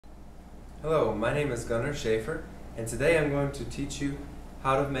Hello, my name is Gunnar Schaefer, and today I'm going to teach you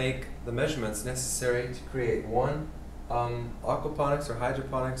how to make the measurements necessary to create one aquaponics or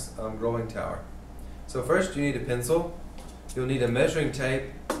hydroponics growing tower. So first you need a pencil, you'll need a measuring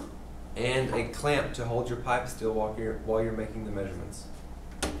tape, and a clamp to hold your pipe still while you're making the measurements.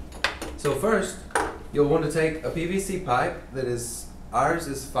 So first, you'll want to take a PVC pipe that ours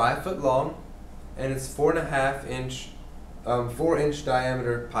is 5 foot long, and it's 4.5 inch, 4-inch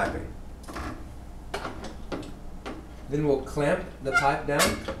diameter piping. Then we'll clamp the pipe down.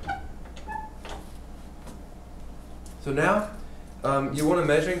 So now you want a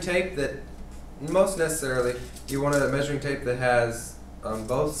measuring tape that, most necessarily, you want a measuring tape that has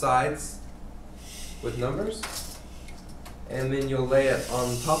both sides with numbers, and then you'll lay it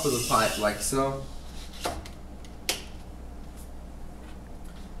on top of the pipe like so.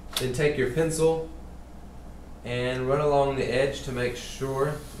 Then take your pencil and run along the edge to make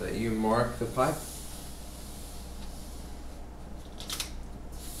sure that you mark the pipe.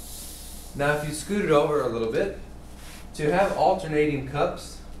 Now if you scoot it over a little bit, to have alternating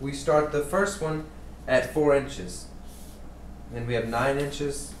cups, we start the first one at 4 inches. Then we have 9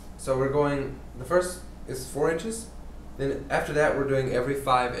 inches, so we're going, the first is 4 inches, then after that we're doing every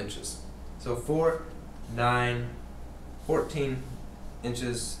 5 inches. So 4, 9, 14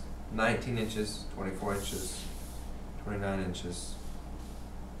 inches, 19 inches, 24 inches, 29 inches,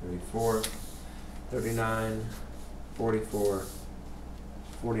 34, 39, 44,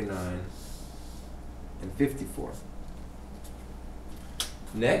 49, and 54.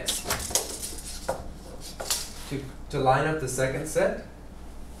 Next, to line up the second set,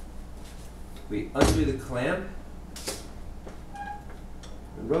 we undo the clamp,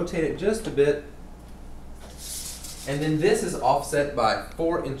 rotate it just a bit, and then this is offset by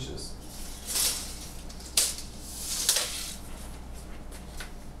 4 inches.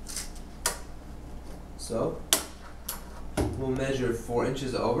 So we'll measure 4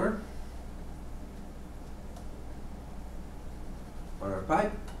 inches over on our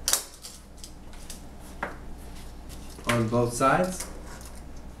pipe on both sides.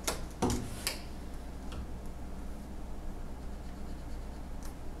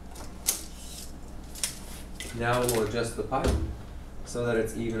 Now we'll adjust the pipe so that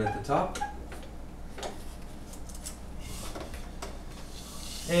it's even at the top.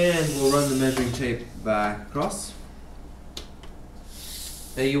 And we'll run the measuring tape back across.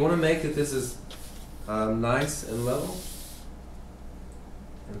 Now you want to make that this is nice and level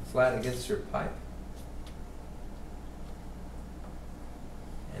and flat against your pipe.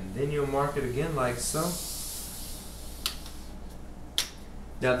 And then you'll mark it again like so.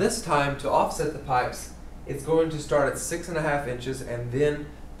 Now this time, to offset the pipes, it's going to start at 6.5 inches and then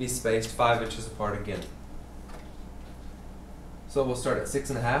be spaced 5 inches apart again. So we'll start at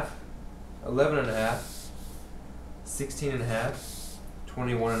 6.5, 11.5, 16.5,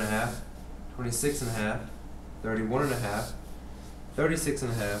 21.5, 26.5, 31.5,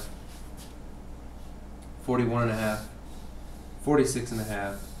 36.5, 41.5,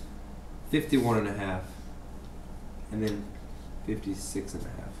 46.5, 51.5, and then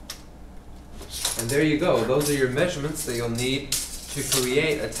 56.5. And there you go. Those are your measurements that you'll need to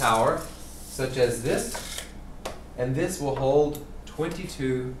create a tower such as this. And this will hold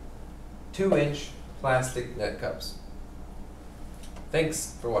 22 2-inch plastic net cups.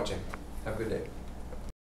 Thanks for watching. Have a good day.